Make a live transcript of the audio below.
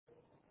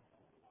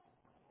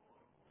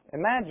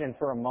Imagine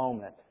for a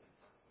moment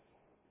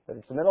that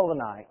it's the middle of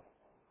the night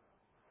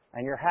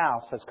and your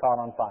house has caught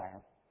on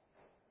fire.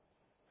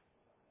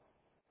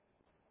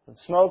 The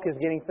smoke is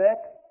getting thick,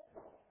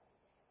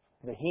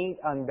 the heat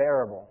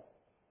unbearable,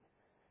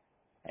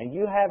 and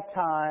you have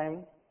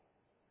time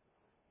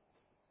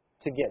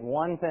to get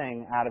one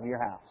thing out of your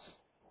house.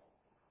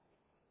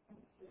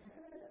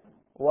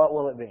 What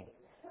will it be?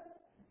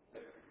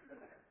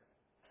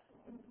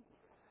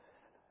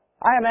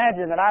 I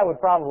imagine that I would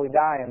probably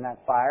die in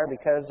that fire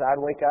because I'd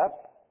wake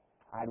up,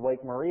 I'd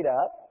wake Marita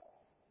up,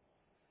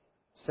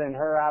 send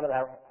her out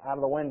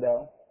of the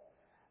window,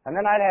 and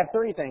then I'd have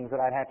three things that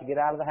I'd have to get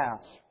out of the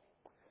house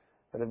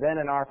that have been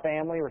in our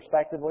family,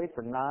 respectively,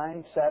 for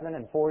 9, 7,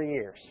 and 4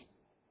 years.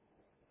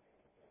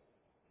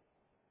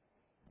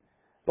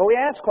 But we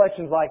ask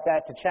questions like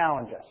that to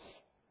challenge us,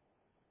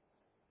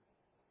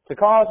 to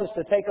cause us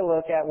to take a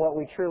look at what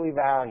we truly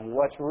value,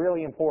 what's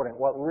really important,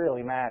 what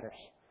really matters.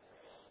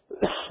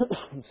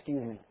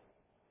 Excuse me.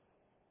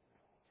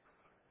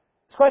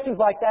 It's questions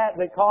like that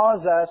that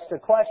cause us to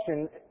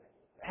question,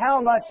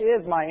 how much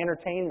is my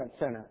entertainment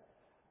center,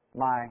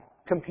 my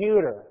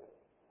computer,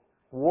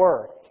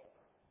 worth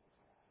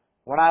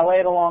when I lay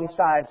it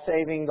alongside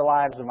saving the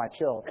lives of my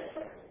children?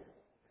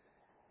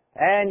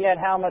 And yet,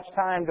 how much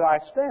time do I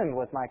spend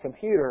with my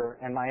computer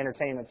and my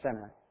entertainment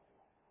center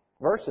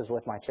versus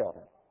with my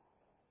children?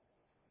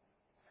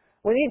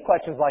 We need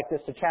questions like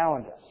this to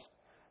challenge us,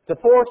 to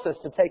force us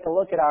to take a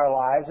look at our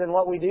lives and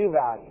what we do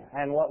value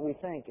and what we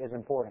think is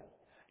important.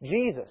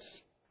 Jesus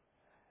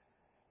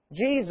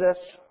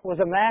was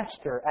a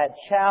master at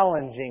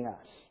challenging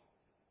us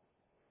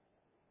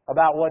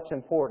about what's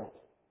important.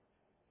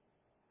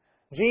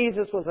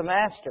 Jesus was a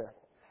master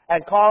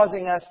at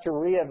causing us to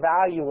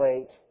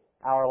reevaluate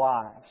our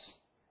lives.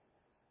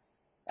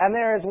 And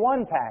there is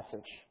one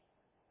passage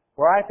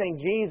where I think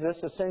Jesus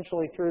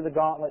essentially threw the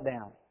gauntlet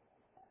down.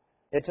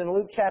 It's in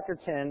Luke chapter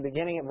 10,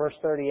 beginning at verse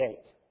 38.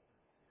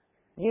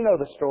 You know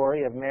the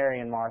story of Mary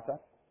and Martha.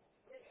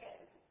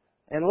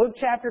 In Luke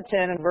chapter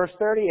 10 and verse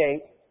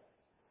 38,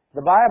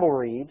 the Bible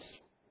reads,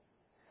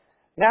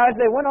 "Now as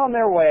they went on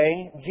their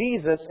way,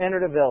 Jesus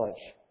entered a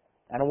village,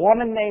 and a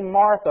woman named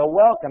Martha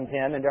welcomed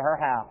Him into her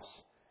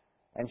house.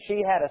 And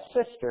she had a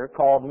sister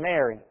called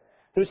Mary,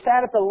 who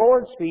sat at the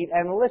Lord's feet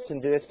and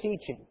listened to His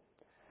teaching.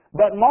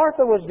 But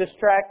Martha was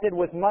distracted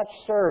with much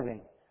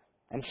serving.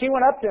 And she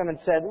went up to Him and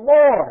said,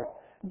 'Lord,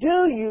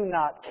 do you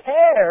not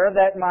care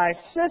that my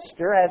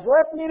sister has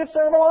left me to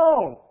serve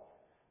alone?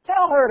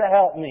 Tell her to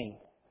help me.'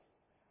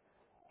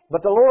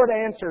 But the Lord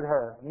answered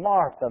her,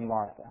 'Martha,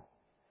 Martha,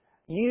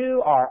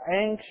 you are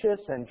anxious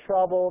and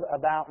troubled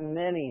about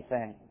many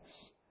things,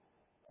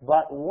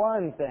 but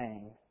one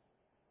thing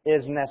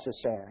is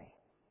necessary.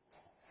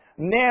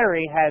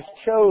 Mary has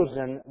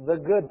chosen the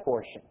good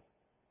portion,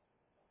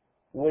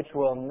 which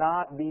will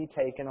not be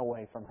taken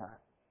away from her.'"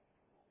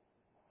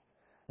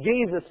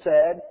 Jesus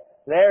said,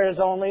 there is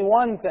only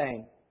one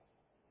thing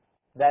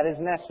that is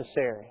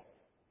necessary.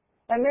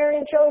 And Mary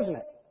had chosen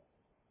it.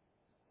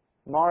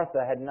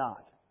 Martha had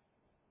not.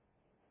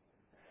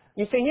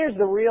 You see, here's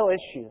the real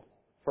issue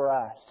for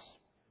us.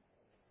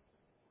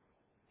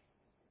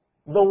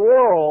 The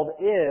world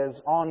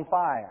is on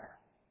fire.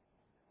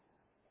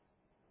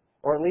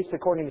 Or at least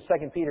according to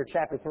 2 Peter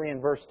chapter 3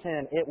 and verse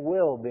 10, it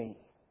will be.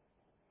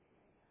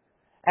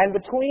 And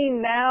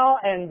between now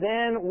and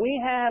then,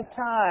 we have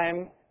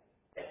time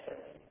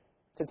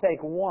to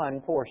take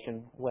one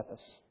portion with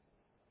us.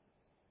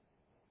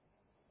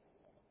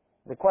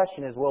 The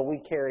question is, will we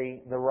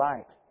carry the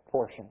right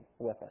portion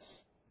with us?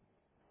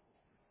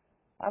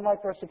 I'd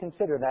like for us to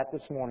consider that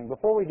this morning.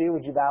 Before we do,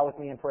 would you bow with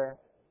me in prayer?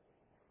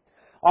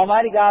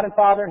 Almighty God and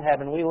Father in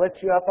heaven, we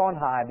lift you up on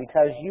high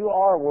because you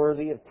are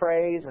worthy of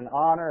praise and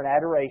honor and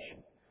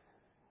adoration.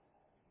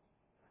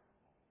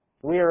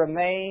 We are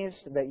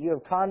amazed that you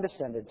have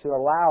condescended to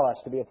allow us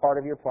to be a part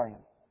of your plan.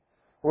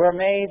 We're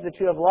amazed that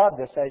you have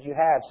loved us as you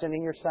have,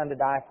 sending your Son to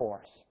die for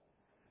us.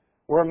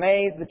 We're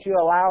amazed that you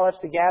allow us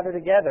to gather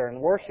together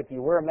and worship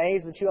you. We're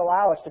amazed that you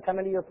allow us to come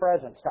into your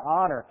presence, to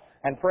honor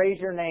and praise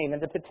your name,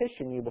 and to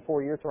petition you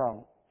before your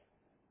throne.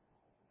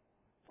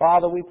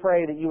 Father, we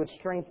pray that you would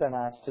strengthen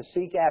us to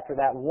seek after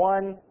that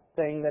one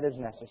thing that is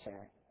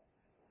necessary.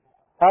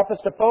 Help us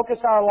to focus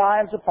our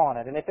lives upon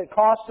it, and if it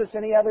costs us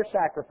any other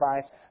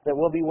sacrifice, that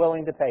we'll be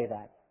willing to pay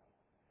that.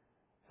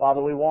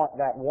 Father, we want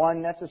that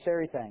one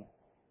necessary thing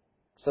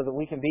so that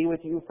we can be with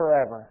you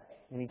forever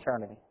in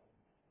eternity.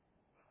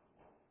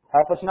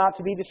 Help us not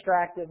to be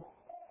distracted.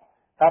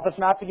 Help us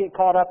not to get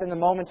caught up in the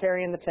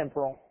momentary and the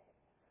temporal.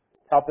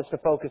 Help us to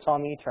focus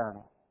on the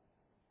eternal.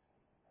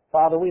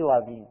 Father, we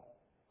love you,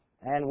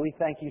 and we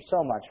thank you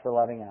so much for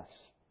loving us.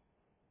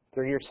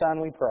 Through your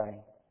Son we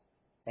pray.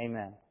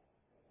 Amen.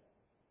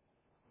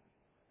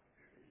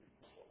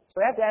 So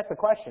we have to ask the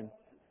question,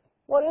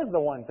 what is the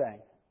one thing?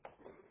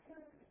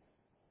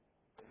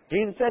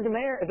 Jesus said to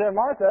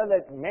Martha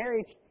that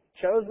Mary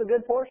chose the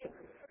good portion.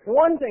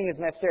 One thing is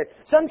necessary.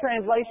 Some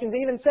translations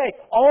even say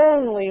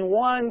only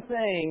one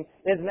thing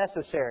is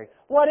necessary.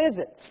 What is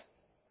it?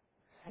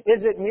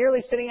 Is it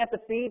merely sitting at the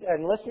feet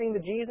and listening to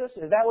Jesus?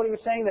 Is that what he was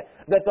saying?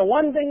 That the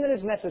one thing that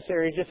is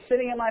necessary is just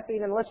sitting at my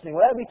feet and listening.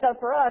 Well, that would be tough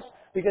for us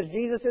because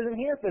Jesus isn't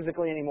here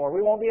physically anymore.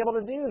 We won't be able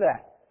to do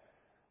that.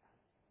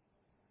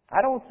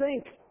 I don't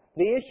think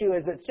the issue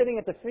is that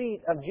sitting at the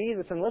feet of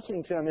Jesus and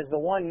listening to Him is the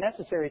one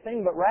necessary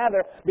thing, but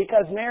rather,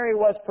 because Mary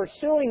was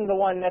pursuing the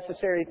one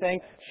necessary thing,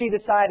 she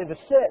decided to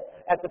sit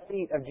at the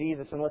feet of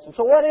Jesus and listen.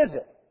 So what is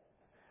it?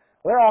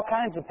 There are all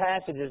kinds of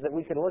passages that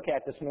we could look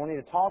at this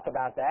morning to talk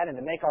about that and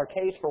to make our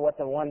case for what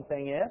the one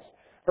thing is.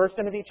 1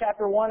 Timothy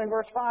chapter 1 and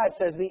verse 5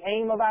 says, "The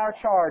aim of our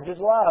charge is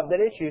love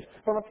that issues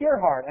from a pure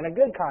heart and a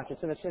good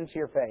conscience and a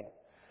sincere faith."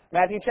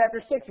 Matthew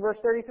chapter 6, verse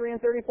 33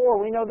 and 34,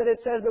 we know that it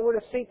says that we're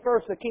to seek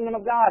first the kingdom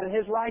of God and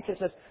His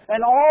righteousness,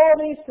 and all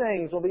these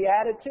things will be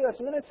added to us.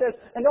 And then it says,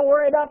 and don't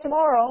worry about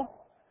tomorrow,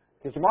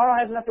 because tomorrow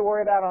has enough to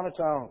worry about on its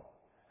own.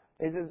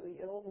 It says,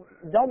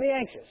 don't be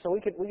anxious. So we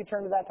could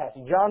turn to that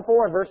passage. John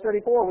 4 and verse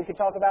 34, we could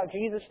talk about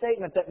Jesus'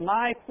 statement that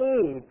my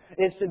food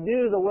is to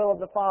do the will of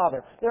the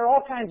Father. There are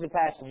all kinds of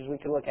passages we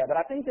could look at, but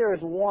I think there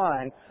is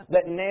one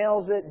that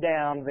nails it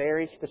down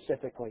very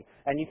specifically.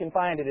 And you can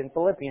find it in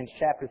Philippians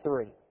chapter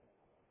 3.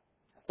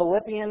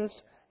 Philippians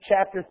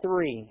chapter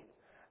 3.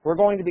 We're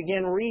going to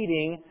begin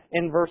reading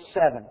in verse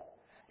 7.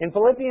 In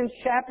Philippians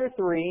chapter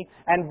 3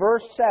 and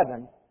verse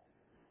 7,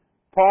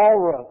 Paul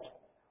wrote,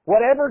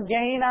 "Whatever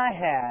gain I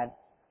had,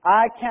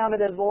 I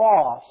counted as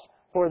loss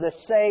for the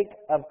sake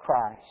of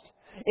Christ.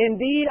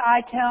 Indeed,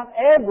 I count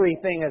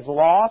everything as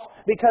loss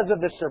because of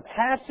the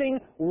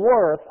surpassing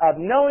worth of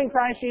knowing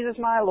Christ Jesus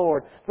my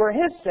Lord. For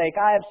His sake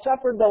I have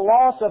suffered the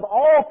loss of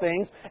all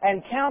things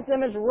and count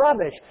them as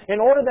rubbish,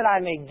 in order that I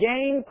may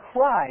gain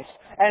Christ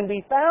and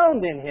be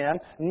found in Him,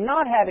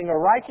 not having a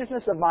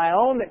righteousness of my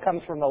own that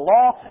comes from the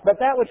law, but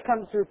that which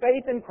comes through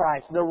faith in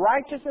Christ, the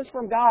righteousness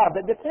from God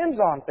that depends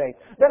on faith,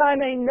 that I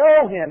may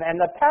know Him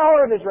and the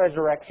power of His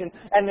resurrection,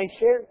 and may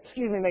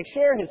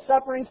share His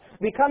sufferings,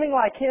 becoming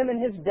like Him in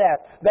His death,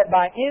 that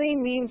by any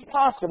means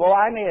possible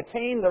I may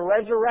attain the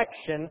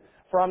resurrection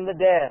from the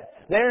dead."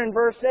 There in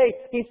verse 8,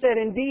 he said,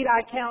 "Indeed,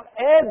 I count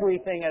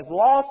everything as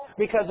loss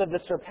because of the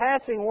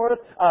surpassing worth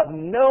of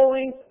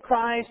knowing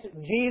Christ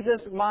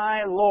Jesus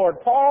my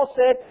Lord." Paul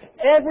said,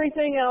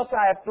 everything else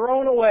I have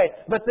thrown away,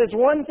 but this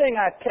one thing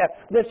I've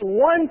kept, this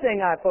one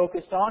thing I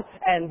focused on,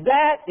 and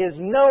that is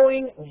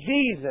knowing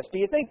Jesus. Do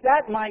you think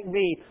that might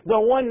be the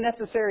one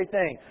necessary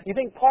thing? You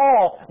think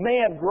Paul may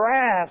have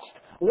grasped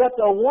what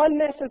the one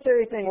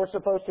necessary thing we're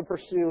supposed to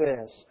pursue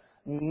is?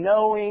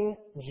 Knowing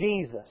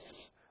Jesus.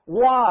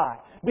 Why?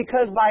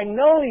 Because by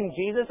knowing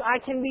Jesus, I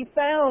can be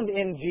found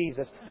in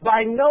Jesus.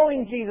 By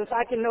knowing Jesus,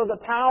 I can know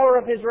the power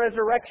of His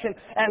resurrection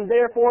and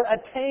therefore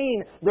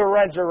attain the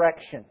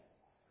resurrection.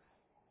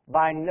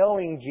 By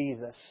knowing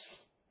Jesus,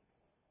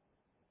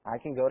 I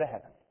can go to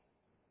heaven.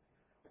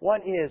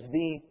 What is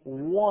the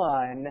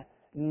one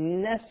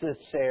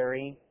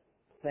necessary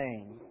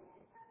thing?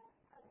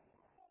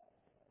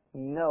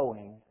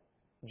 Knowing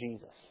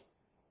Jesus.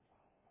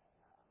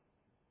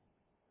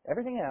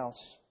 Everything else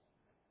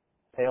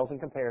pales in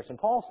comparison.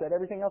 Paul said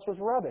everything else was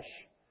rubbish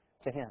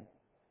to him.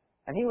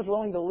 And he was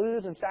willing to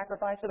lose and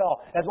sacrifice it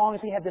all as long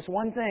as he had this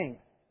one thing.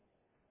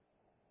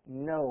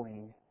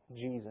 Knowing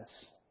Jesus.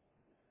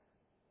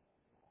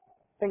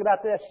 Think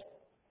about this.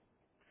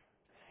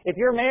 If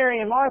you're Mary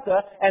and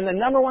Martha and the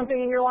number one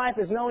thing in your life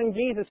is knowing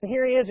Jesus, and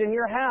here He is in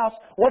your house,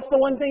 what's the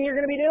one thing you're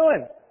going to be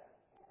doing?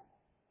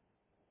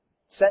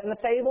 Setting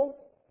the table?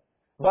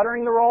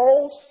 Buttering the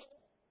rolls?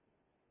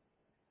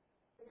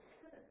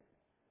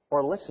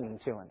 Or listening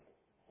to Him?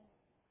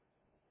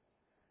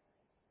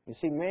 You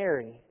see,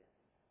 Mary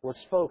was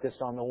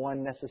focused on the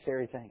one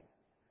necessary thing.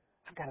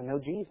 I've got to know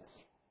Jesus,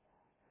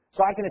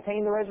 so I can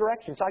attain the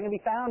resurrection, so I can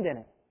be found in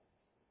Him.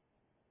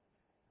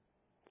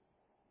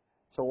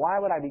 So why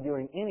would I be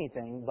doing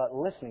anything but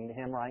listening to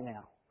Him right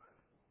now?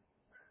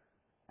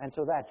 And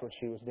so that's what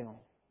she was doing.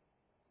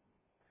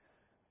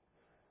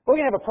 We're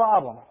going to have a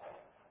problem.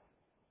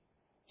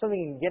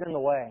 Something can get in the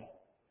way.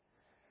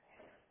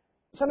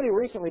 Somebody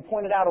recently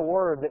pointed out a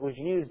word that was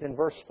used in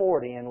verse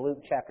 40 in Luke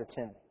chapter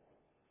 10.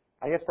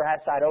 I guess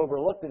perhaps I'd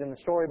overlooked it in the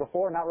story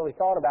before, not really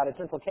thought about its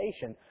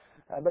implication.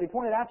 But he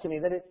pointed out to me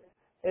that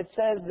it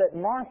says that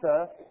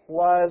Martha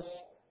was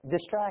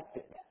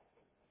distracted.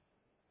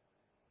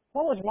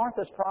 What was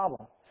Martha's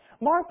problem?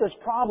 Martha's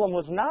problem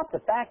was not the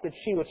fact that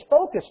she was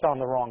focused on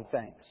the wrong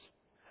things.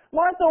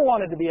 Martha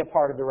wanted to be a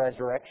part of the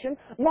resurrection.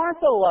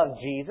 Martha loved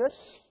Jesus.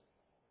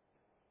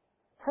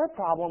 Her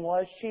problem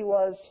was she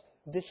was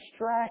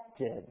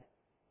distracted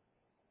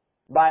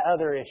by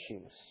other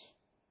issues.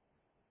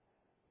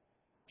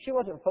 She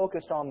wasn't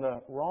focused on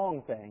the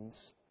wrong things.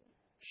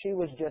 She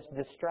was just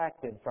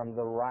distracted from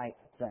the right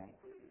thing.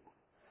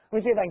 Let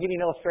me see if I can give you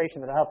an illustration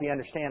that will help you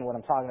understand what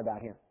I'm talking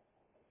about here.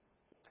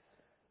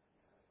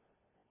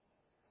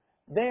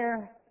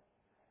 There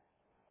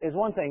is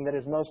one thing that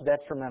is most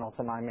detrimental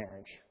to my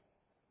marriage,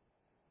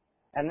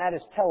 and that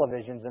is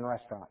televisions in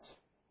restaurants.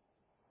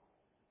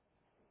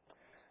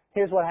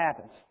 Here's what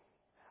happens.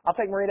 I'll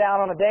take Marita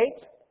out on a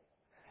date,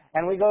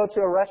 and we go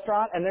to a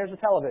restaurant, and there's a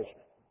television.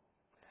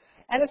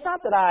 And it's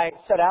not that I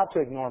set out to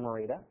ignore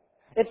Marita.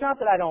 It's not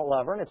that I don't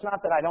love her, and it's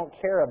not that I don't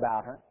care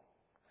about her.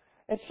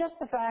 It's just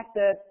the fact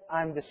that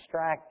I'm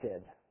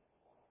distracted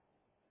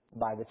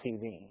by the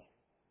TV.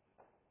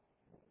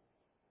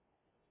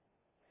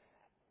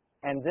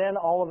 And then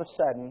all of a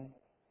sudden,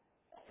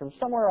 from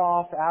somewhere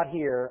off out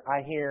here,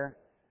 I hear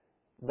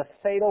the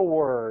fatal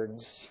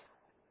words.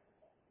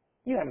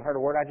 You haven't heard a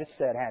word I just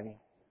said, have you?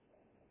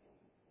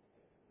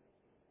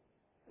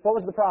 What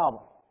was the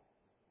problem?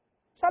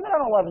 It's not that I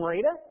don't love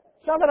Marita.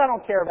 It's not that I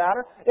don't care about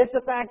her. It's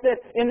the fact that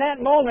in that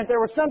moment there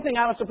was something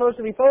I was supposed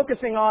to be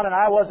focusing on and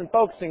I wasn't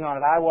focusing on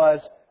it. I was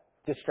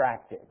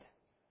distracted.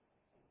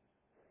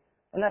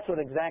 And that's what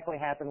exactly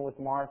happened with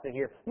Martha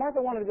here.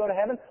 Martha wanted to go to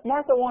heaven.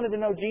 Martha wanted to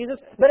know Jesus.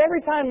 But every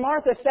time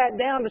Martha sat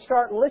down to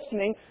start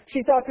listening,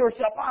 she thought to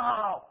herself,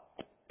 oh,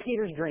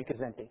 Peter's drink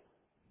is empty.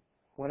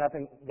 Went up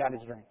and got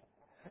his drink.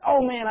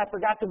 Oh man, I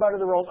forgot to butter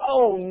the rolls.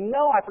 Oh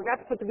no, I forgot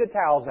to put the good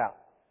towels out.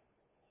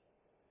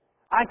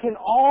 I can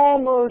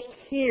almost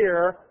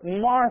hear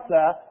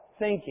Martha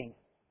thinking,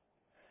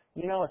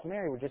 you know, if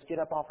Mary would just get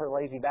up off her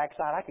lazy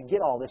backside, I could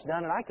get all this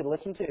done and I could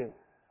listen too.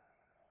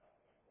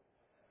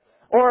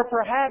 Or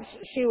perhaps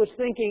she was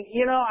thinking,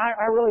 you know,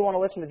 I really want to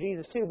listen to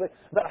Jesus too,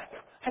 but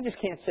I just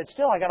can't sit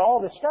still. I got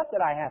all this stuff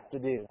that I have to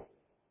do.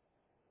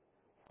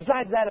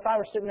 Besides that, if I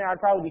were sitting there, I'd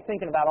probably be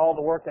thinking about all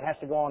the work that has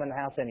to go on in the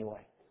house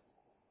anyway.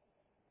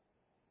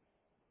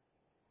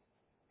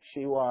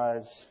 She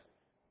was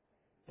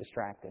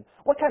distracted.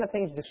 What kind of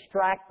things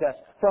distract us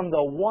from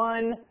the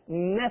one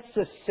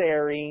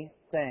necessary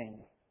thing?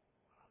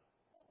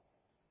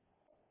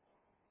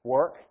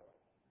 Work,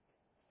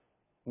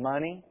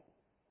 money,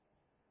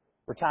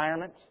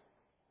 retirement,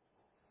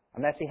 a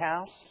messy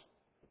house,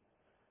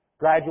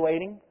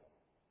 graduating,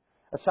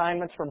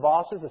 assignments from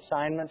bosses,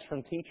 assignments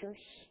from teachers,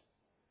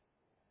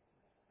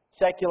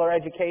 secular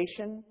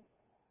education,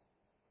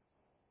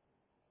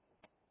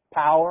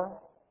 power,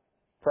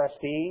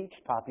 prestige,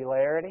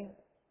 popularity,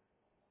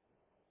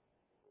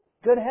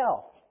 good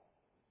health,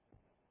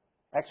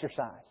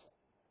 exercise.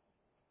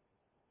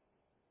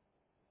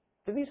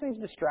 Do these things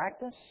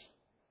distract us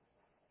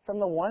from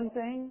the one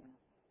thing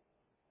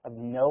of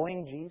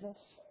knowing Jesus?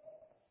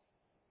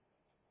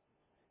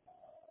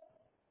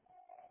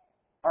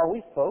 Are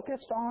we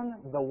focused on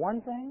the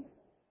one thing?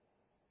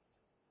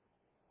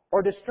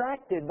 Or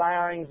distracted by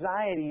our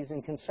anxieties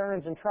and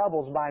concerns and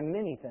troubles by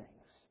many things?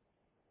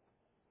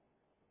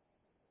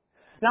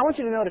 Now I want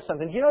you to notice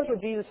something. Do you notice what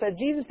Jesus said?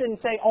 Jesus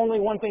didn't say only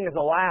one thing is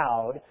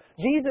allowed.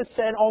 Jesus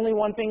said only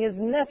one thing is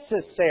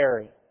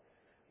necessary.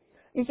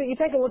 You see, you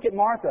take a look at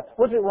Martha.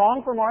 Was it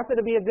wrong for Martha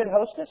to be a good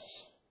hostess?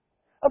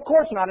 Of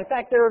course not. In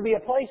fact, there would be a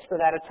place for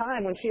that, a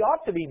time when she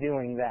ought to be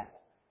doing that.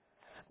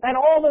 And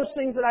all those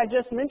things that I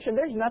just mentioned,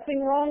 there's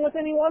nothing wrong with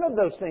any one of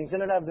those things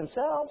in and of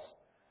themselves.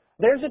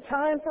 There's a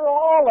time for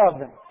all of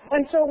them.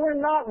 And so we're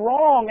not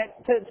wrong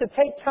to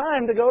take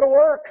time to go to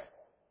work.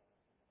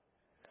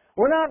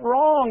 We're not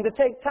wrong to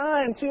take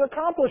time to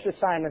accomplish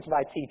assignments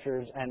by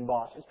teachers and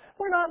bosses.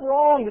 We're not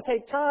wrong to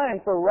take time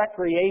for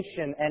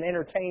recreation and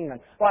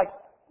entertainment, like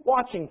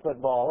watching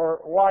football or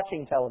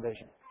watching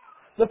television.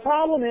 The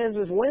problem is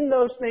when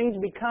those things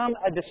become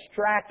a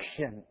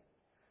distraction.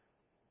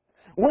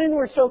 When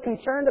we're so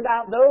concerned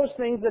about those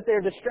things that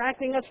they're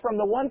distracting us from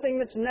the one thing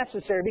that's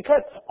necessary,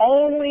 because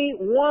only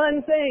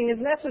one thing is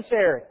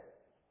necessary.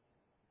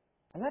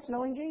 And that's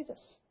knowing Jesus.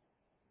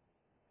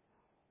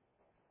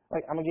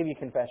 Like, I'm going to give you a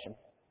confession.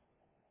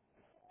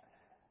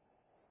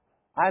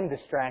 I'm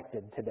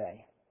distracted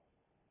today.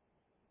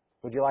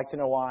 Would you like to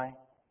know why?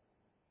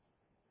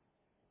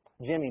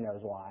 Jimmy knows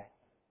why.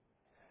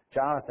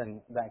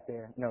 Jonathan back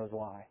there knows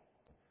why.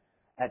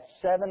 At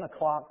 7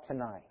 o'clock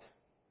tonight,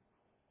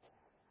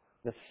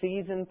 the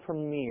season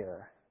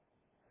premiere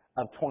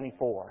of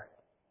 24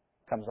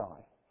 comes on.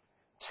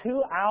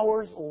 2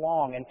 hours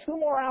long, and 2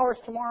 more hours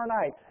tomorrow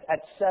night at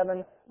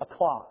 7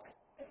 o'clock.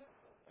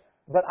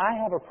 But I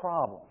have a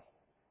problem.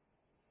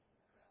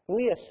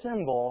 We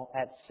assemble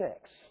at 6.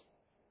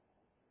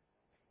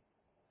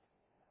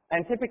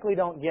 And typically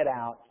don't get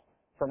out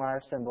from our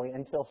assembly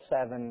until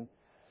 7:10.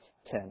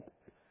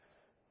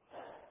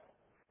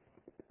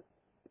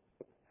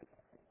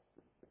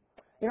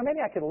 You know, maybe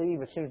I could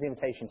leave as soon as the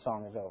invitation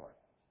song is over.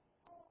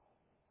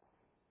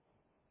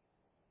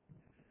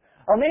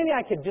 Or maybe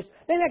I could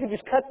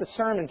just cut the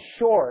sermon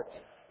short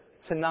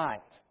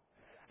tonight.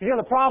 You know,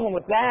 the problem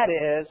with that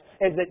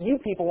is that you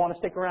people want to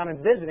stick around and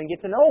visit and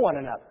get to know one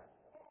another.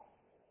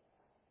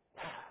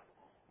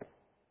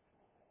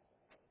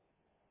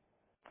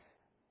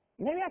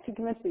 Maybe I could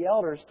convince the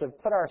elders to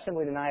put our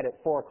assembly tonight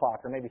at 4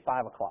 o'clock or maybe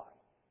 5 o'clock.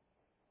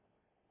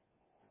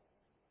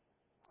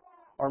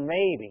 Or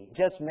maybe,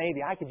 just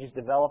maybe, I could just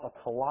develop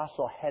a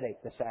colossal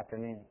headache this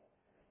afternoon.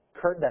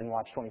 Kurt doesn't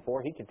watch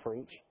 24. He could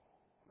preach.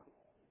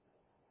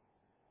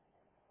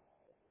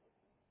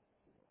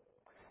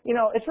 You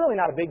know, it's really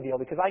not a big deal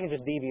because I can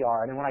just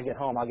DVR it, and when I get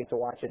home, I'll get to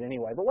watch it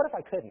anyway. But what if I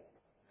couldn't?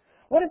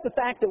 What if the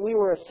fact that we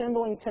were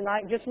assembling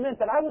tonight just meant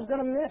that I was going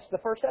to miss the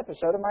first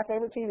episode of my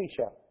favorite TV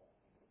show?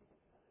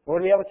 Or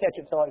would I be able to catch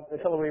it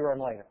until a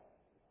rerun later?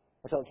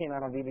 until it came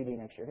out on DVD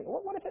next year.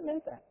 What if it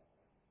meant that?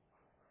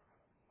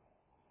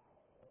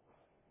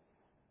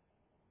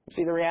 You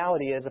see, the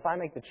reality is, if I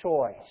make the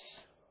choice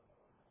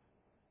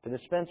to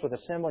dispense with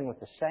assembling with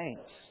the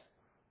saints,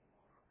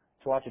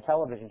 to watch a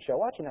television show,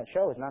 watching that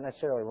show is not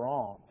necessarily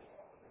wrong.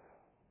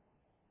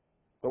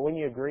 But when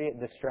you agree it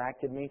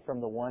distracted me from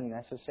the one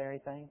necessary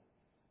thing,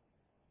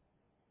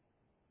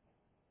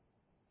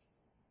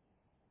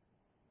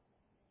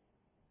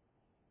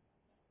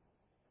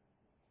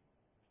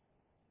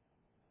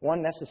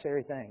 one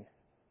necessary thing.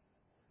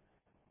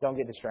 Don't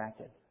get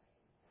distracted.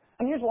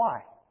 And here's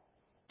why.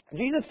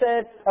 Jesus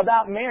said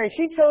about Mary,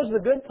 she chose the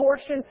good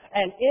portion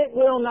and it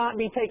will not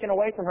be taken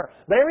away from her.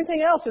 But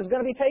everything else is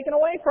going to be taken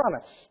away from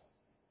us.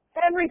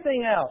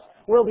 Everything else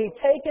will be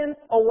taken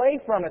away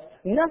from us.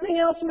 Nothing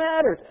else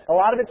matters. A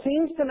lot of it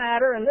seems to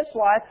matter in this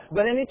life,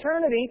 but in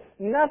eternity,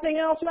 nothing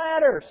else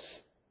matters.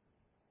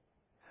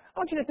 I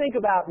want you to think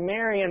about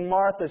Mary and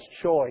Martha's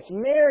choice.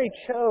 Mary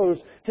chose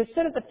to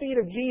sit at the feet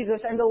of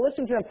Jesus and to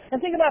listen to Him. And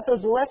think about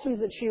those lessons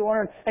that she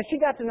learned as she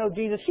got to know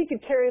Jesus. She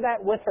could carry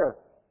that with her.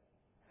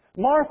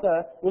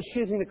 Martha was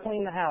choosing to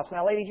clean the house.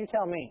 Now, ladies, you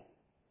tell me.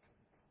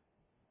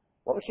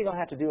 What was she going to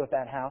have to do with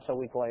that house a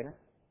week later?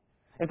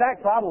 In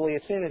fact, probably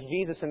as soon as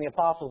Jesus and the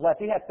apostles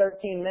left, you had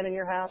 13 men in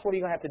your house. What are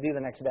you going to have to do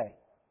the next day?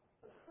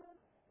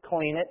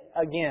 Clean it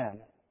again.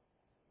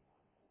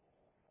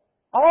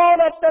 All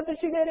that stuff that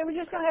she did, it was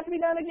just going to have to be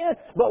done again.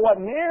 But what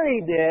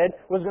Mary did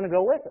was going to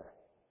go with her.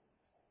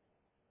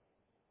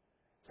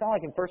 It's kind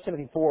of like in 1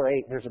 Timothy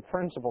 4:8, there's a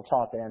principle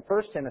taught there. In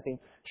 1 Timothy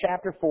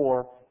chapter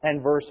 4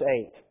 and verse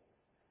 8,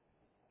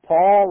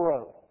 Paul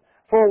wrote,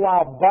 "For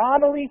while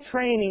bodily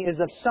training is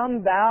of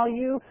some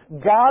value,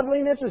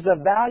 godliness is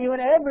of value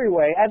in every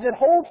way, as it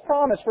holds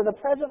promise for the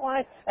present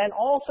life and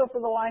also for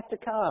the life to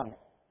come."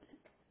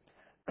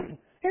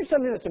 Here's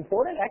something that's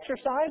important.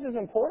 Exercise is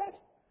important.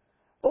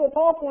 But what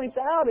Paul points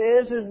out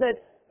is that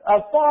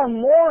of far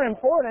more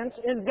importance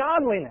is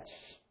godliness.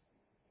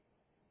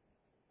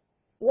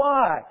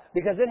 Why?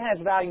 Because it has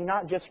value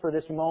not just for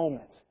this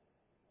moment.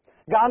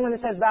 Godliness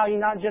has value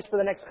not just for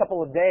the next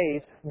couple of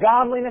days.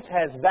 Godliness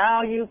has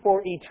value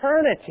for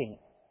eternity.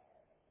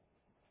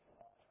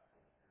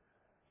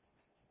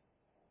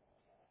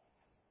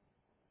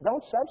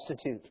 Don't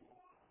substitute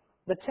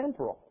the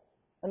temporal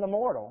and the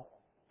mortal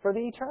for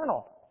the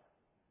eternal.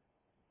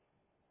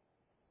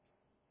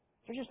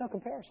 There's just no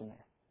comparison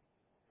there.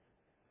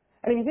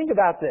 And if you think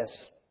about this,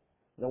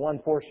 the one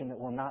portion that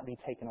will not be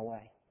taken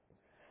away.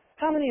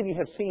 How many of you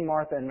have seen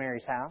Martha and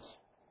Mary's house?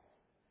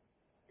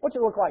 What's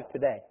it look like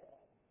today?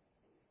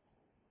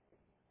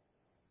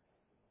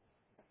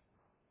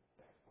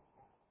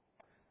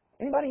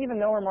 Anybody even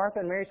know where Martha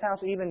and Mary's house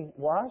even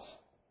was?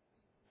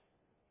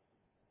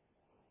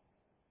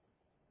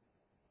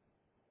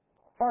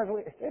 As far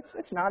as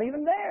it's not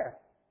even there.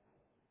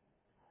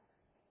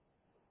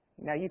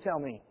 Now you tell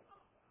me.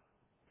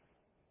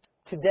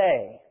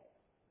 Today,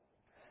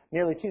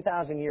 nearly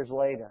 2,000 years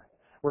later,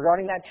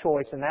 regarding that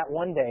choice and that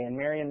one day in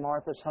Mary and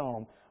Martha's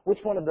home, which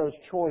one of those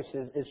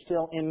choices is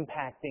still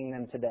impacting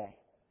them today?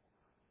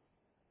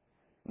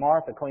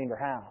 Martha cleaned her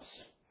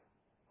house.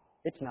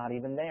 It's not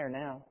even there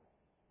now.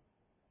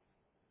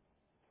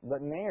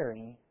 But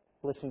Mary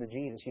listened to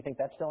Jesus. You think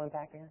that's still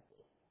impacting her?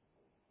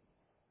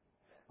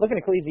 Look at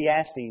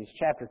Ecclesiastes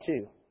chapter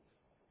 2.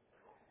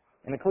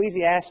 In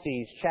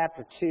Ecclesiastes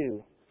chapter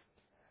 2,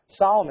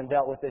 Solomon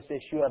dealt with this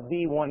issue of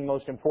the one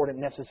most important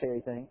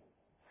necessary thing.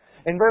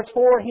 In verse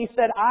 4, he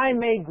said, "I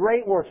made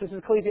great works." This is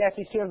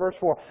Ecclesiastes 2 and verse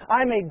 4.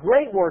 "I made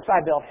great works.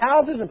 I built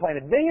houses and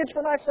planted vineyards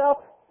for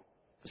myself.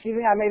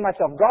 I made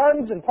myself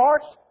gardens and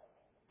parks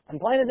and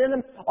planted in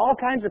them all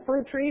kinds of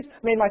fruit trees,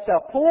 made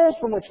myself pools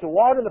from which to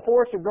water the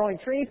forest of growing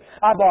trees.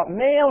 I bought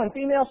male and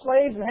female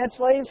slaves and had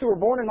slaves who were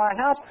born in my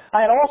house.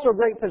 I had also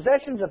great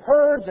possessions of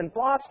herds and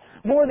flocks,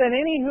 more than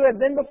any who had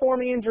been before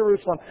me in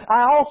Jerusalem.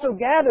 I also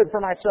gathered for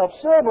myself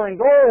silver and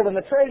gold and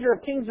the treasure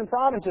of kings and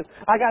provinces.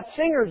 I got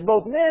singers,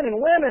 both men and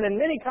women, and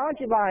many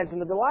concubines, and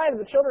the delight of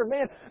the children of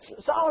man."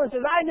 Solomon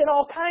says, I did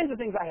all kinds of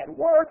things. I had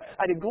work.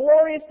 I did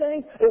glorious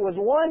things. It was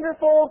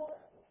wonderful.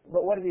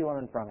 But what did he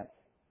learn from it?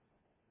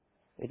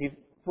 If you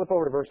flip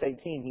over to verse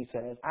 18, he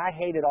says, "I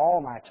hated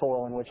all my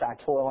toil in which I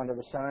toil under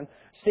the sun,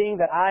 seeing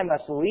that I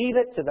must leave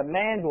it to the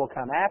man who will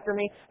come after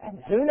me,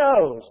 and who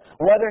knows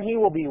whether he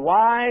will be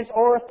wise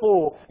or a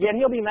fool. Yet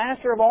he'll be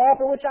master of all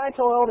for which I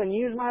toiled and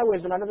used my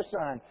wisdom under the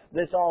sun.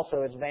 This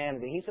also is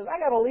vanity." He says, I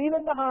got to leave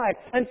it behind,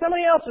 and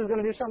somebody else is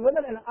going to do something with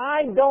it, and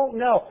I don't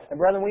know. And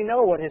brethren, we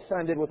know what his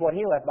son did with what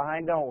he left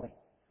behind, don't we?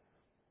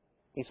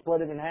 He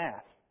split it in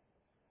half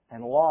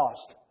and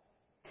lost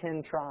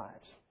 10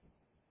 tribes.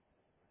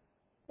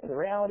 The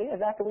reality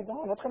is, after we're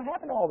gone, what's going to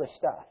happen to all this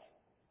stuff?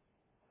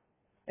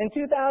 In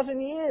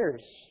 2,000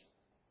 years,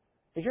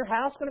 is your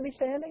house going to be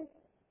standing?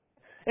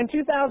 In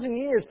 2,000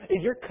 years,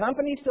 is your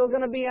company still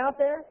going to be out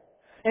there?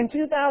 In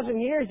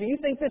 2,000 years, do you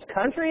think this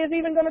country is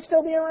even going to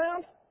still be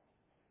around?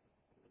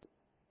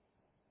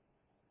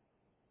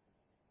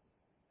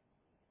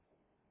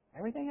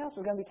 Everything else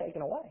is going to be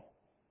taken away.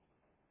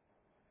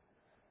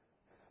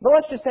 But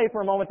let's just say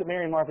for a moment that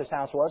Mary and Martha's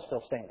house was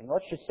still standing.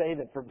 Let's just say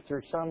that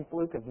through some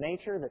fluke of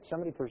nature that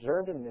somebody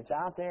preserved it and it's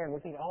out there and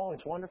we think, oh,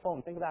 it's wonderful,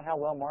 and think about how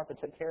well Martha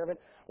took care of it.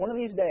 One of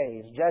these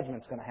days,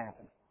 judgment's going to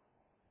happen.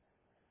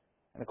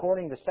 And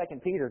according to 2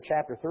 Peter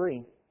chapter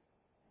 3,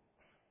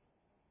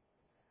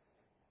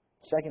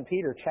 2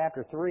 Peter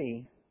chapter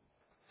 3,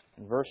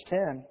 and verse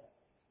 10,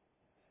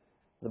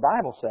 the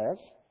Bible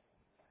says,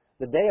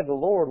 the day of the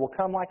Lord will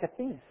come like a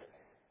thief,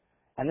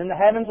 and then the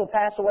heavens will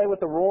pass away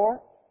with a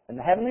roar, and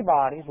the heavenly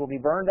bodies will be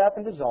burned up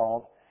and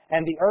dissolved,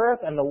 and the earth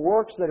and the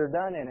works that are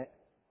done in it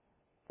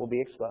will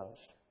be exposed.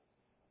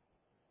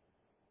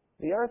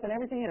 The earth and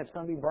everything in it is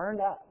going to be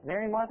burned up.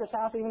 Mary and Martha's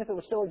house, even if it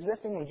was still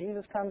existing when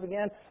Jesus comes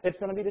again, it's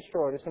going to be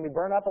destroyed. It's going to be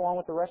burned up along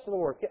with the rest of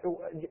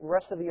the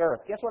rest of the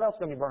earth. Guess what else is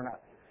going to be burned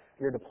up?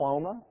 Your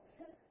diploma,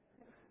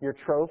 your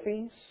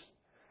trophies,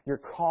 your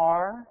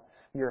car,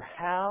 your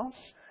house,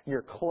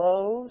 your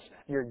clothes,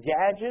 your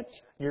gadgets,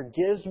 your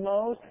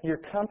gizmos, your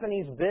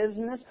company's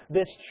business,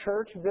 this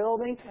church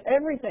building,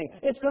 everything.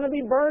 It's going to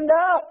be burned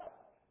up.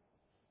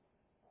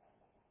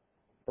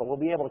 But we'll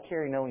be able to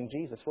carry knowing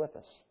Jesus with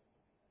us.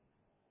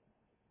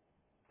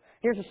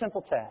 Here's a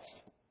simple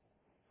test.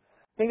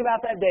 Think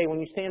about that day when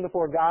you stand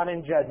before God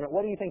in judgment.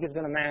 What do you think is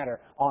going to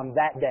matter on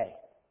that day?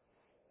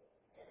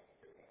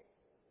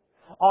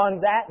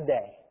 On that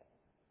day,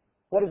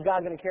 what is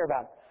God going to care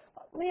about?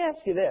 Let me ask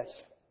you this.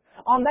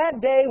 On that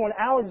day when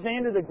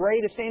Alexander the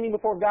Great is standing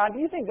before God, do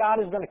you think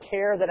God is going to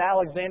care that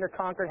Alexander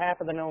conquered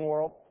half of the known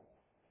world?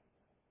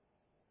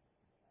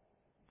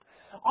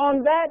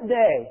 On that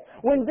day,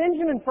 when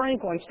Benjamin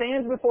Franklin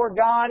stands before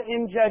God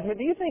in judgment,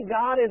 do you think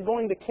God is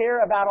going to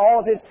care about all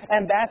of his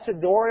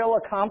ambassadorial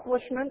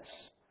accomplishments?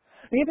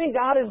 Do you think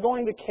God is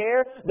going to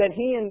care that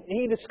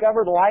he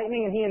discovered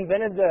lightning and he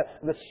invented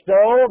the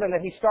stove and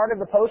that he started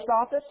the post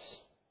office?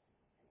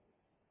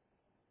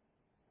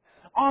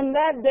 On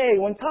that day,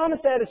 when Thomas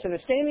Edison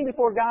is standing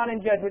before God in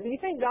judgment, do you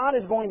think God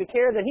is going to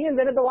care that he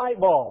invented the light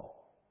bulb?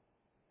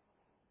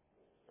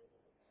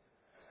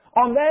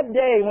 On that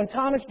day, when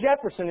Thomas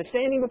Jefferson is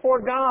standing before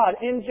God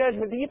in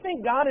judgment, do you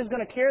think God is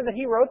going to care that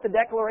he wrote the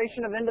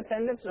Declaration of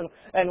Independence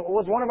and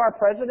was one of our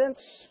presidents?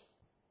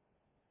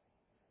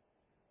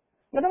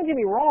 Now, don't get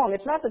me wrong.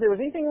 It's not that there was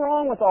anything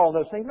wrong with all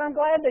those things, and I'm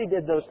glad they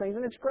did those things,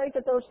 and it's great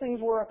that those things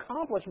were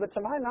accomplished, but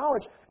to my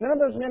knowledge, none of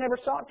those men ever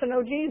sought to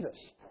know Jesus.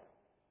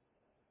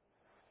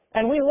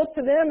 And we look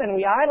to them, and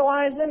we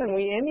idolize them, and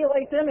we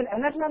emulate them,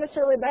 and that's not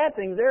necessarily a bad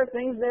thing. There are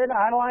things there to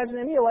idolize and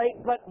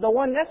emulate, but the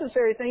one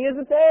necessary thing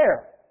isn't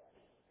there.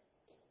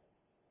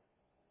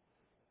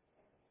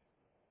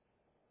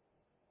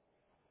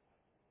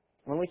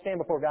 When we stand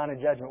before God in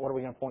judgment, what are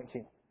we going to point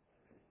to?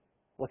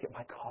 Look at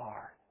my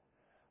car.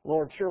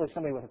 Lord, surely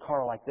somebody with a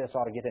car like this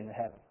ought to get into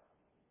heaven.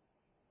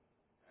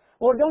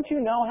 Lord, don't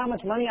you know how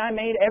much money I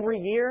made every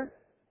year?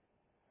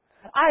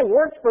 I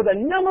worked for the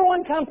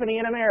 #1 company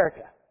in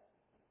America.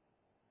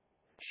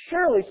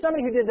 Surely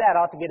somebody who did that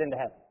ought to get into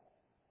heaven.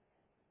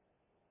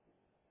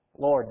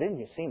 Lord, didn't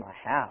you see my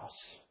house?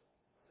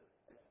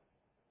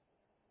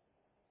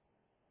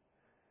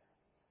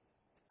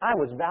 I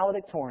was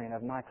valedictorian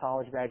of my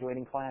college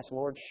graduating class,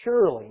 Lord.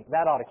 Surely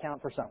that ought to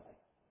count for something.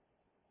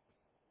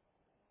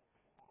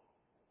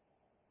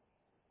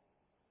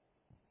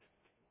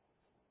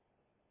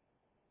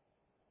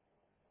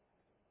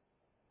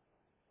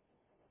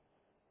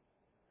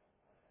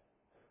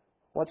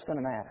 What's going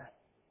to matter?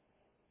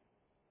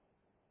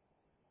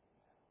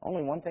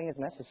 Only one thing is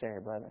necessary,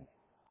 brethren.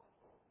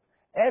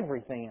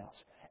 Everything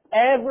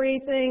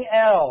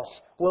else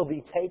will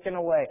be taken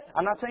away.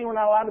 I'm not saying we're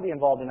not allowed to be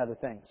involved in other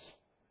things.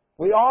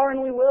 We are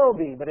and we will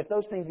be, but if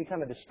those things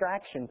become a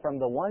distraction from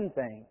the one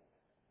thing,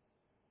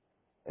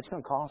 it's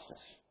going to cost us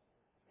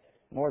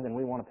more than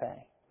we want to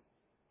pay.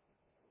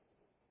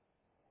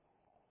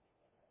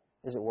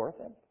 Is it worth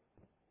it?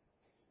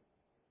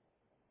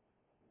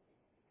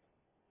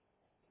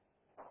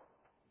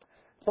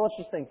 So let's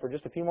just think for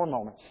just a few more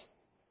moments.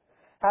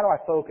 How do I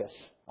focus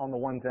on the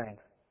one thing?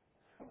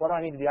 What do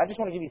I need to do? I just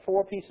want to give you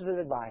 4 pieces of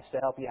advice to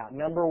help you out.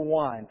 Number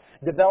 1,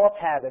 develop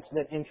habits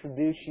that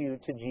introduce you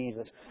to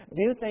Jesus.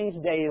 Do things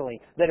daily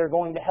that are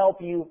going to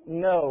help you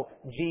know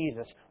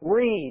Jesus.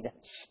 Read,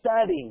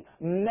 study,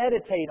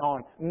 meditate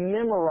on,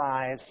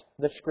 memorize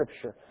the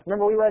Scripture.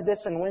 Remember we read this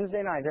on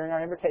Wednesday night during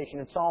our invitation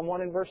in Psalm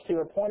 1 and verse 2.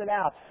 It pointed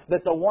out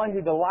that the one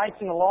who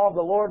delights in the law of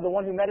the Lord, the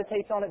one who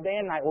meditates on it day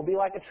and night, will be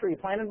like a tree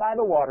planted by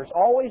the waters,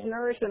 always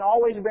nourished and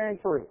always bearing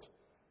fruit.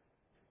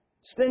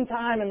 Spend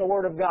time in the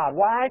Word of God.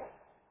 Why?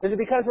 Is it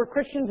because we're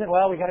Christians and,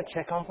 well, we've got to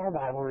check off our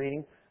Bible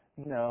reading?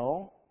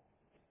 No.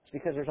 It's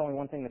because there's only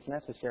one thing that's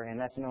necessary, and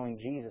that's knowing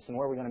Jesus. And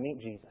where are we going to meet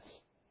Jesus?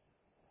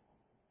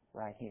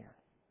 Right here.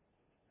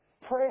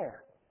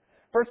 Prayer.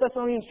 1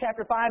 Thessalonians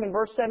chapter 5 and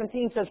verse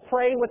 17 says,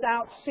 pray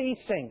without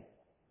ceasing.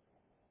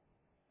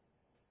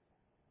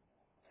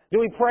 Do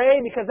we pray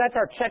because that's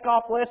our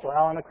check-off list?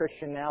 Well, I'm a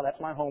Christian now. That's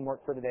my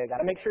homework for the day. I've got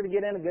to make sure to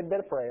get in a good bit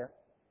of prayer.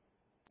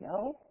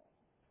 No.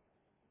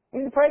 We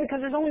need to pray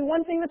because there's only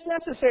one thing that's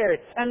necessary,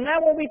 and that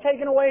won't be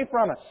taken away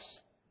from us.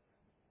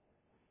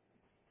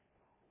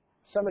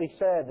 Somebody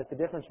said that the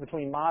difference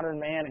between modern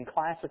man and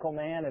classical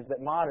man is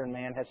that modern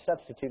man has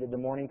substituted the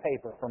morning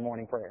paper for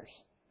morning prayers.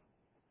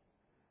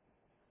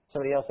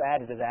 Somebody else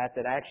added to that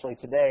actually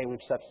today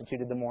we've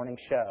substituted the morning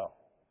show.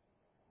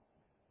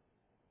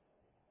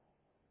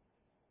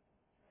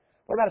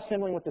 What about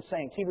assembling with the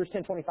saints? Hebrews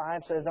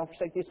 10:25 says, don't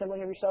forsake the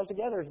assembling of yourselves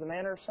together as the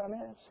manner of some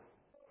is.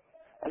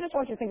 I just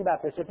want you to think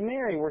about this. If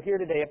Mary were here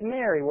today, if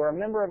Mary were a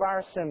member of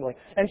our assembly,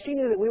 and she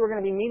knew that we were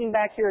going to be meeting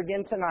back here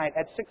again tonight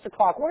at 6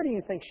 o'clock, where do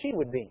you think she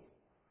would be?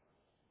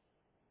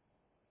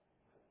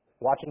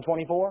 Watching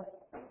 24?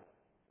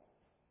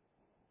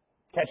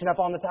 Catching up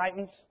on the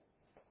Titans?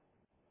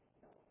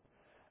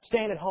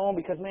 Staying at home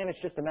because, man,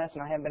 it's just a mess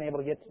and I haven't been able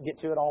to get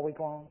to it all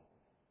week long?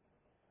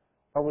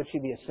 Or would she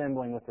be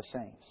assembling with the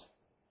saints?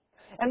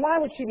 And why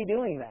would she be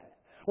doing that?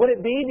 Would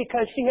it be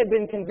because she had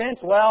been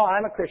convinced, well,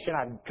 I'm a Christian,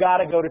 I've got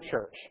to go to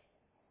church?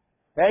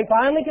 They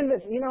finally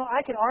convinced,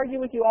 I can argue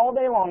with you all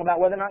day long about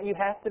whether or not you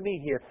have to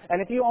be here.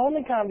 And if you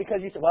only come because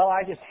you say, well,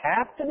 I just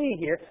have to be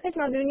here, it's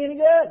not doing you any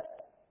good.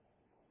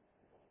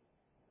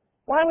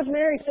 Why was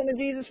Mary sitting at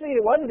Jesus' feet?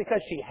 It wasn't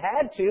because she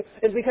had to.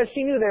 It's because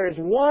she knew there is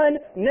one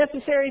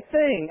necessary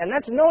thing, and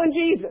that's knowing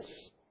Jesus.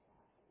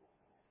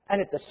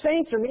 And if the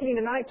saints are meeting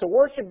tonight to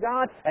worship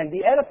God and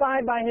be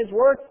edified by His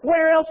Word,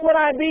 where else would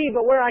I be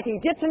but where I can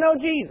get to know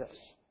Jesus?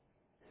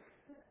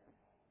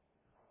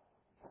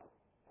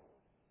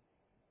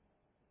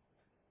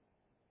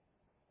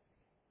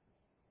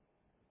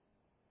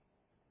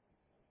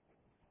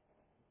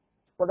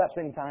 What about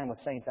spending time with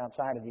saints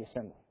outside of the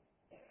assembly?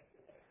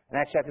 In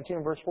Acts chapter 2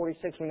 and verse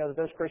 46, we know that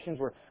those Christians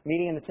were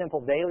meeting in the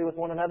temple daily with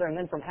one another and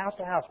then from house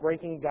to house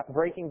breaking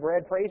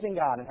bread, praising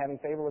God, and having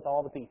favor with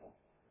all the people.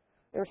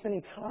 They were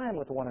spending time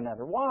with one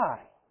another. Why?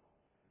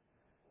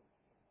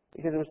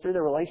 Because it was through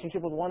their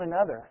relationship with one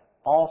another,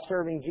 all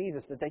serving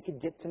Jesus, that they could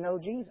get to know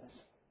Jesus.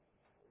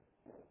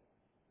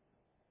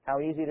 How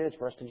easy it is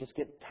for us to just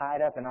get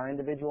tied up in our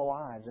individual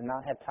lives and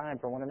not have time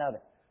for one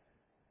another.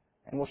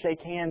 And we'll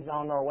shake hands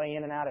on our way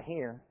in and out of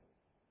here.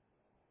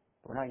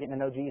 But we're not getting to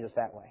know Jesus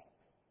that way.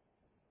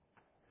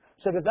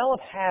 So develop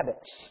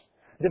habits.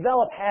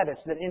 Develop habits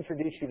that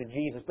introduce you to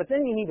Jesus. But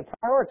then you need to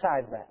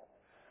prioritize that.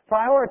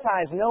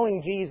 Prioritize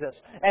knowing Jesus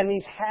and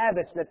these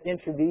habits that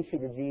introduce you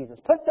to Jesus.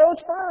 Put those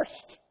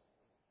first.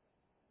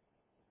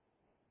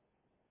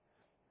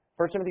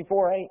 1 Timothy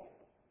 4:8.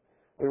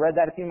 We read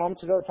that a few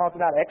moments ago. It talked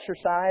about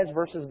exercise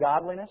versus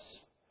godliness.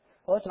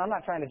 Well, listen, I'm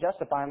not trying to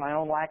justify my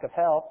own lack of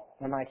health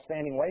and my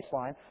expanding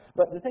waistline.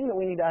 But the thing that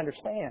we need to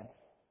understand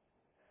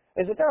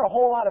is that there are a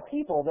whole lot of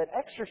people that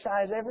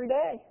exercise every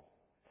day.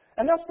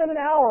 And they'll spend an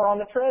hour on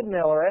the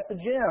treadmill or at the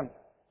gym.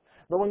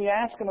 But when you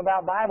ask them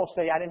about Bible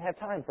study, I didn't have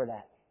time for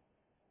that.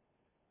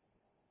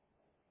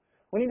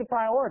 We need to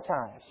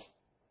prioritize.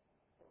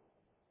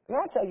 And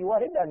I'll tell you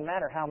what, it doesn't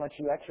matter how much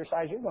you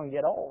exercise, you're going to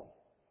get old.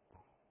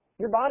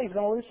 Your body's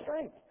going to lose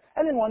strength.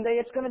 And then one day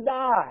it's going to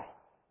die.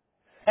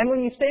 And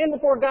when you stand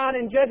before God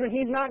in judgment,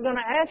 He's not going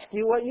to ask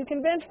you what you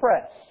can bench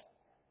press.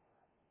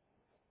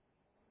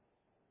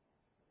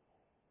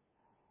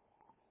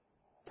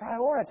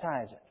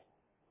 Prioritize it.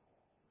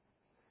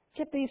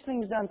 Get these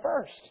things done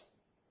first.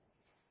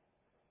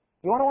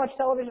 You want to watch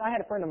television? I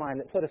had a friend of mine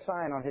that put a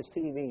sign on his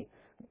TV,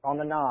 on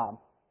the knob,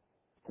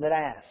 that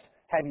asked,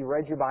 have you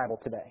read your Bible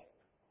today?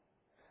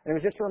 And it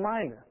was just a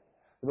reminder.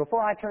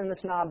 Before I turn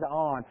this knob to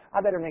on,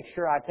 I better make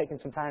sure I've taken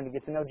some time to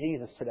get to know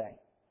Jesus today.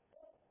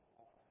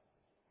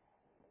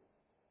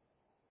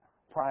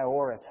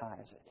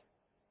 Prioritize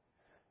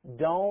it.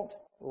 Don't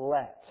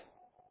let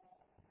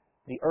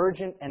the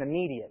urgent and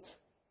immediate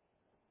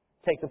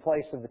take the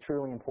place of the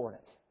truly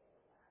important.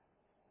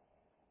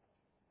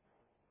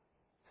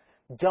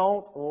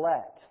 Don't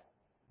let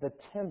the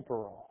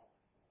temporal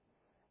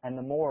and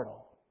the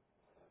mortal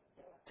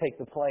take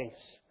the place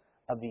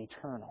of the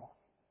eternal.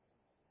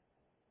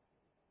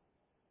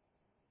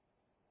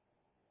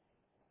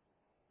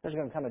 There's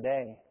going to come a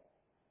day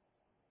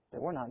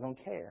that we're not going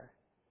to care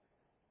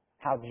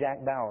how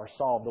Jack Bauer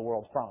solved the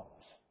world's problems.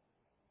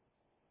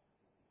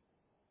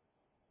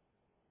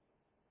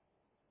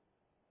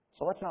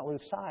 So let's not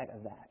lose sight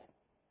of that.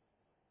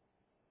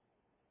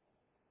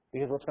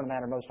 Because what's going to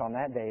matter most on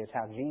that day is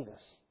how Jesus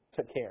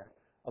took care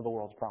of the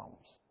world's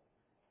problems.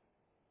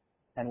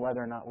 And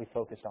whether or not we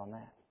focused on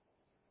that.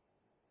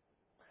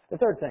 The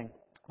third thing,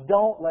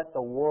 don't let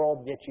the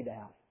world get you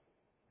down.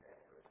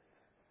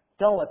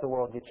 Don't let the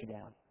world get you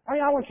down.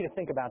 I want you to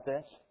think about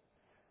this.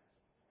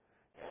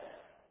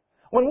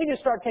 When we just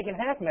start taking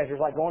half measures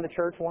like going to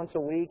church once a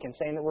week and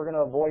saying that we're going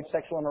to avoid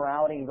sexual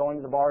immorality and going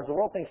to the bars, the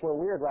world thinks we're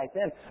weird right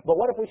then. But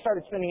what if we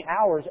started spending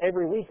hours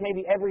every week,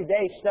 maybe every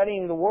day,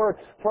 studying the Word,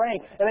 praying?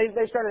 And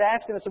they started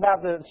asking us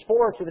about the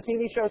sports or the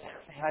TV shows.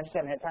 Man, I just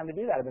haven't had time to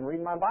do that. I've been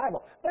reading my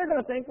Bible. They're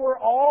going to think we're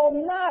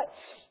all nuts.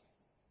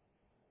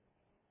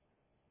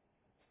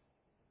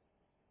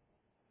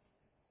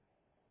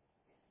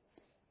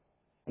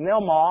 And they'll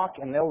mock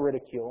and they'll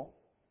ridicule.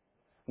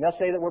 And they'll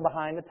say that we're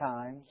behind the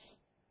times.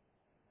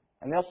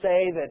 And they'll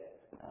say that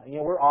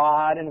we're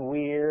odd and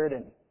weird,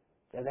 and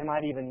they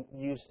might even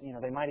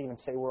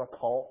say we're a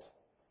cult.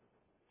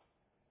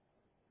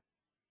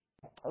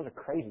 Those are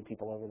crazy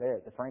people over there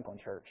at the Franklin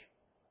Church.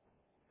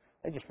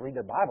 They just read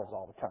their Bibles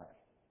all the time.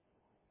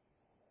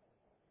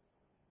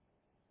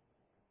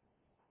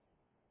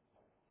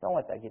 Don't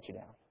let that get you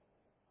down.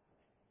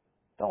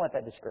 Don't let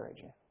that discourage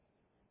you.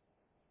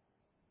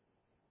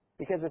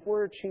 Because if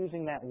we're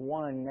choosing that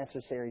one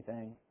necessary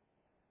thing,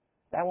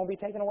 that won't be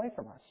taken away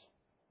from us.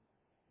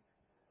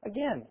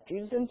 Again,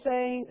 Jesus didn't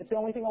say it's the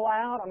only thing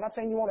allowed. I'm not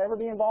saying you won't ever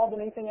be involved in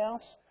anything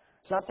else.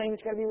 It's not saying that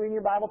you've got to be reading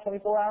your Bible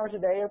 24 hours a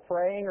day or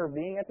praying or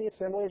being at the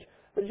assemblies,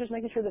 but it's just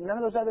making sure that none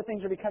of those other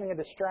things are becoming a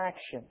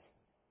distraction.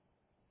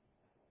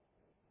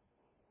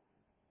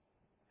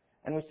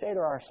 And we say to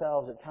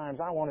ourselves at times,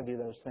 I want to do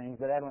those things,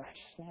 but Edwin,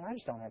 I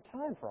just don't have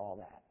time for all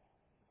that.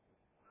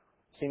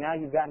 See, now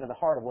you've gotten to the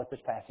heart of what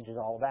this passage is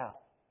all about.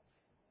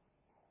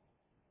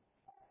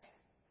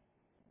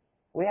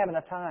 We have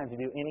enough time to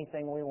do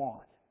anything we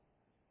want,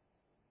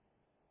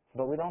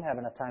 but we don't have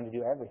enough time to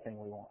do everything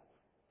we want.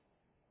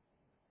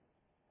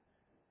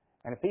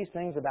 And if these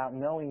things about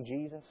knowing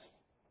Jesus,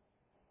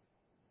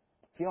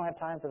 if you don't have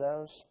time for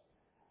those,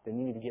 then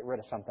you need to get rid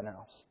of something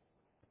else.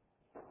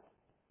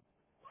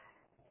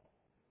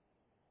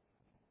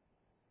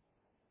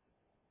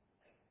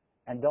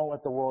 And don't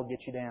let the world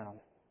get you down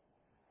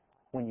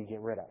when you get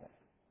rid of it.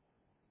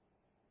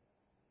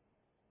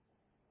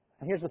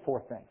 And here's the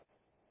fourth thing.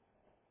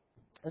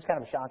 This is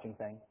kind of a shocking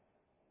thing.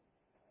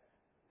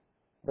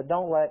 But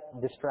don't let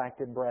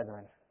distracted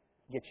brethren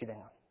get you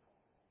down.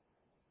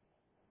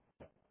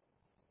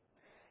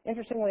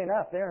 Interestingly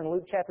enough, there in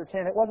Luke chapter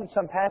 10, it wasn't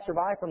some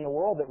passerby from the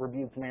world that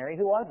rebuked Mary.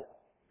 Who was it?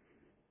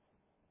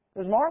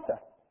 It was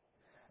Martha.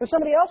 It was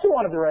somebody else who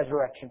wanted the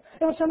resurrection.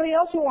 It was somebody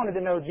else who wanted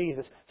to know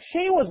Jesus.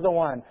 She was the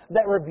one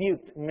that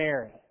rebuked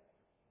Mary.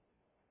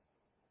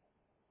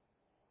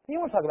 You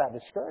want to talk about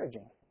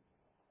discouraging.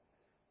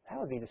 That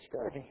would be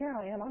discouraging. Here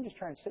I am. I'm just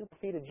trying to sit at the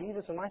feet of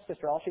Jesus, and my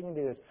sister, all she can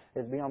do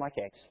is be on my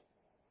case.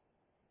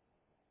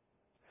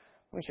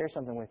 Let me share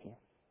something with you.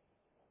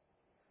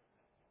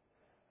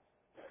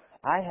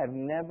 I have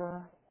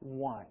never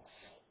once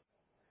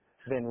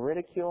been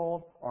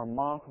ridiculed or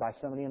mocked by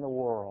somebody in the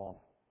world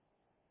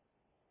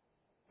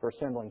for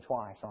assembling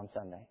twice on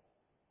Sunday.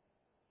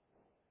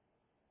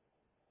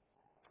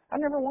 I've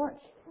never once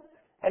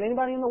had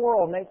anybody in the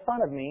world make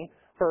fun of me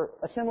for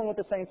assembling with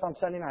the saints on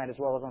Sunday night as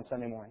well as on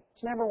Sunday morning.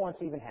 It's never once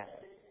even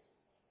happened.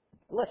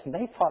 Listen,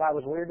 they thought I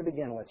was weird to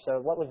begin with, so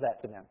what was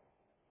that to them?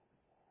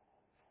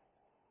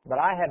 But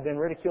I have been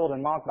ridiculed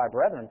and mocked by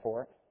brethren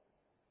for it.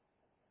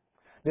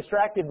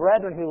 Distracted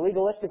brethren who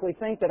legalistically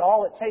think that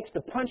all it takes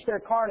to punch their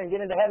card and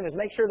get into heaven is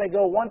make sure they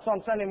go once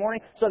on Sunday morning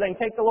so they can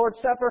take the Lord's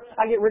Supper.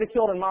 I get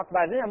ridiculed and mocked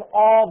by them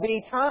all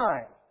the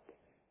time.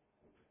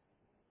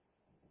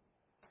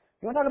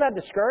 You want to talk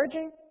about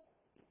discouraging?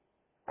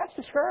 That's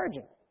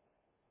discouraging.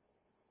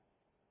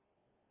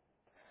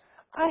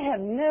 I have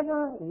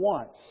never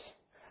once,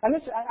 and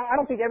this, I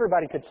don't think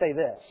everybody could say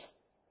this,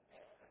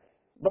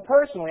 but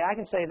personally I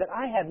can say that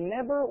I have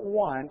never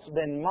once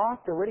been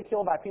mocked or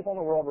ridiculed by people in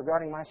the world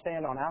regarding my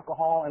stand on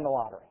alcohol and the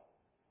lottery.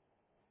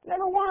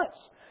 Never once.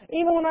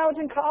 Even when I was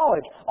in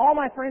college, all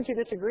my friends who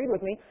disagreed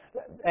with me,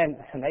 and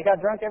they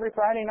got drunk every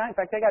Friday night, in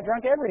fact, they got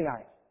drunk every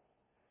night,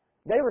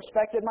 they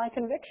respected my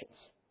convictions.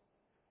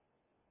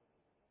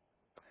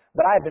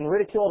 But I have been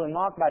ridiculed and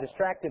mocked by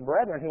distracted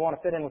brethren who want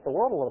to fit in with the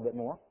world a little bit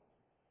more.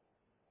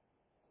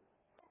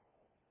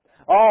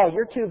 Oh,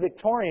 you're too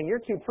Victorian, you're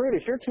too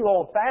prudish, you're too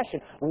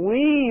old-fashioned.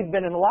 We've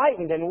been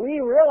enlightened and we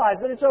realize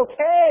that it's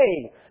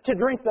okay to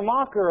drink the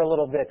mocker a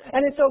little bit.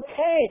 And it's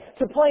okay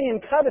to play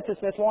in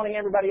covetousness wanting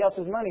everybody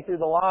else's money through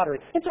the lottery.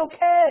 It's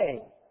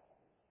okay.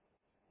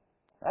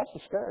 That's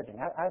discouraging.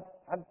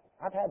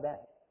 I've had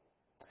that.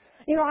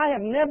 You know, I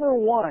have never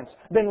once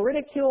been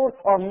ridiculed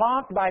or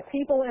mocked by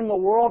people in the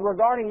world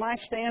regarding my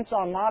stance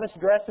on modest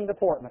dress and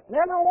deportment.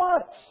 Never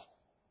once.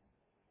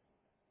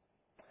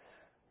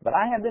 But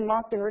I have been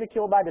mocked and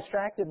ridiculed by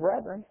distracted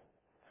brethren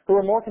who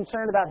are more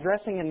concerned about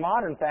dressing in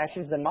modern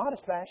fashions than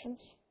modest fashions.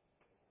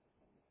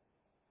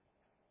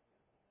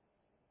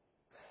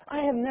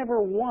 I have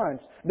never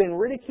once been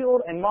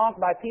ridiculed and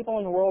mocked by people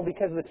in the world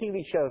because of the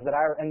TV shows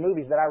and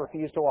movies that I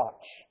refuse to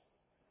watch.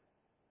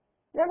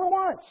 Never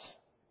once.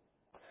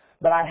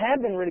 But I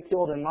have been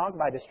ridiculed and mocked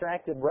by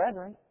distracted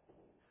brethren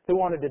who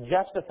wanted to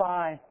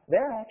justify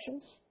their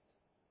actions.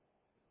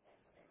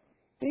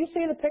 Do you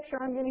see the picture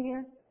I'm getting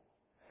here?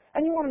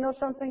 And you want to know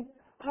something?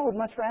 I would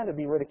much rather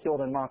be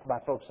ridiculed and mocked by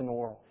folks in the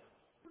world.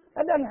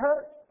 That doesn't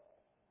hurt.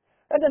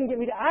 That doesn't get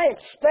me down. I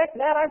expect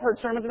that. I've heard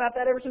sermons about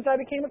that ever since I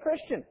became a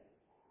Christian.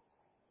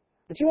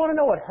 But you want to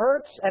know what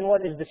hurts and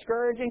what is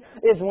discouraging?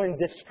 Is when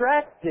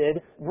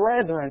distracted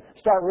brethren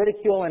start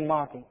ridiculing and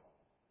mocking.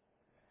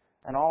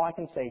 And all I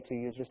can say to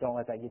you is just don't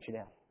let that get you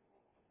down.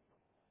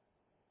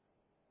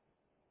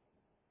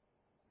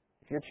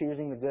 If you're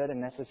choosing the good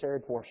and necessary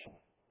portion,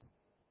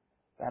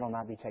 that'll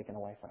not be taken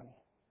away from you.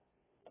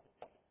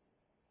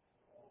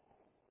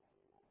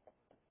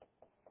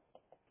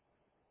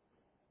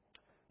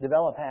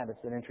 Develop habits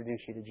that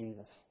introduce you to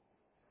Jesus.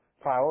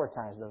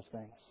 Prioritize those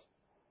things.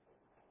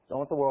 Don't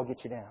let the world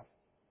get you down.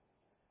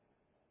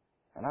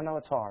 And I know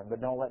it's hard,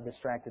 but don't let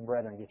distracted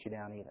brethren get you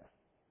down either.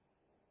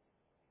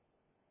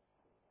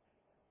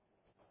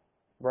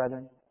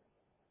 Brethren,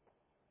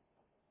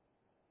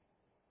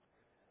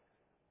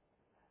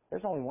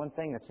 there's only one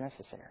thing that's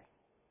necessary.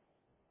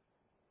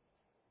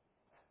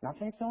 Not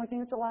saying it's the only thing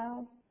that's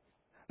allowed.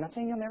 Not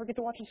saying you'll never get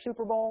to watch the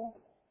Super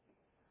Bowl.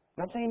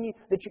 Not saying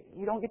that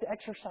you don't get to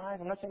exercise.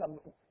 I'm not saying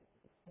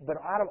but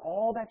out of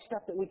all that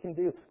stuff that we can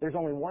do, there's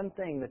only one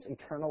thing that's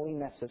eternally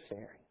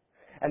necessary.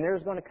 And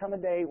there's going to come a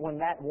day when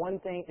that one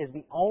thing is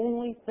the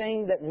only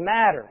thing that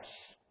matters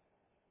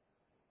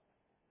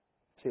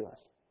to us.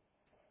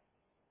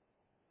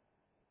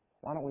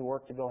 Why don't we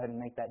work to go ahead and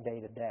make that day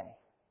today?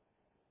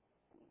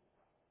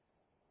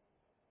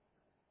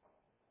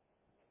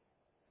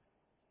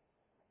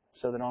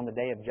 So that on the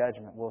day of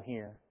judgment we'll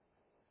hear,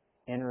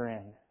 "Enter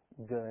in,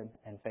 good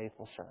and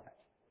faithful servant.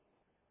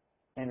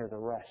 Enter the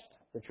rest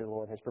that your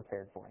Lord has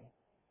prepared for you."